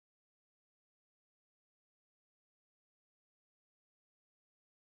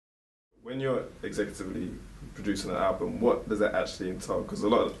When you're executively producing an album, what does that actually entail? Because a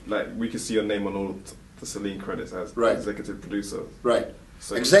lot of, like, we can see your name on all the Celine credits as Right. executive producer. Right.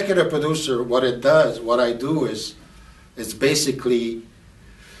 So Executive producer, what I do is, it's basically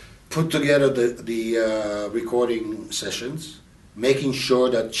put together the recording sessions, making sure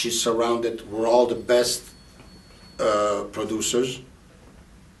that she's surrounded with all the best producers,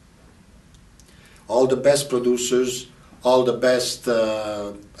 all the best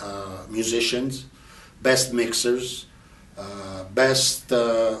musicians, best mixers, best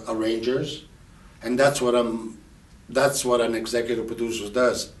arrangers, and that's what an executive producer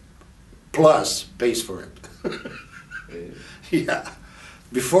does. Plus, pays for it. Yeah.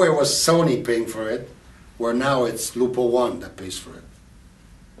 Before it was Sony paying for it, where now it's Lupo One that pays for it,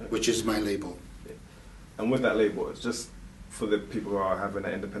 which is my label. And with that label, it's just for the people who are having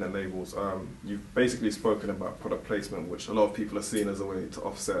independent labels, you've basically spoken about product placement, which a lot of people are seeing as a way to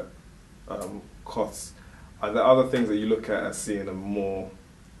offset costs. Are there other things that you look at as seeing a more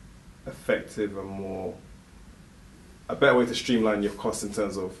effective and a better way to streamline your costs in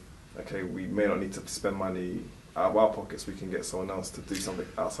terms of, okay, we may not need to spend money out of our pockets, we can get someone else to do something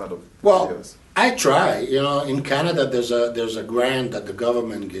outside of videos? I try. In Canada there's a grant that the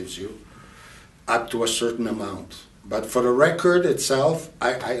government gives you up to a certain amount. But for the record itself,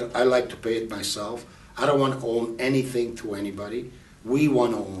 I like to pay it myself. I don't want to own anything to anybody. We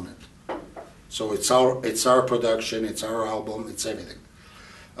want to own it. So it's our production, it's our album, it's everything.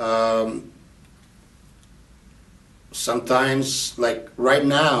 Sometimes, like right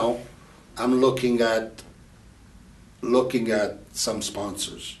now, I'm looking at some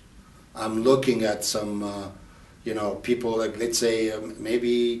sponsors. I'm looking at some people, like, let's say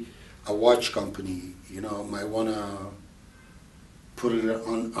maybe a watch company might want to put it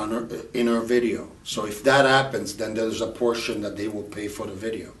in her video. So if that happens, then there's a portion that they will pay for the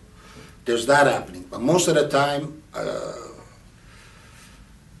video. There's that happening. But most of the time,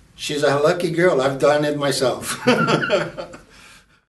 she's a lucky girl. I've done it myself.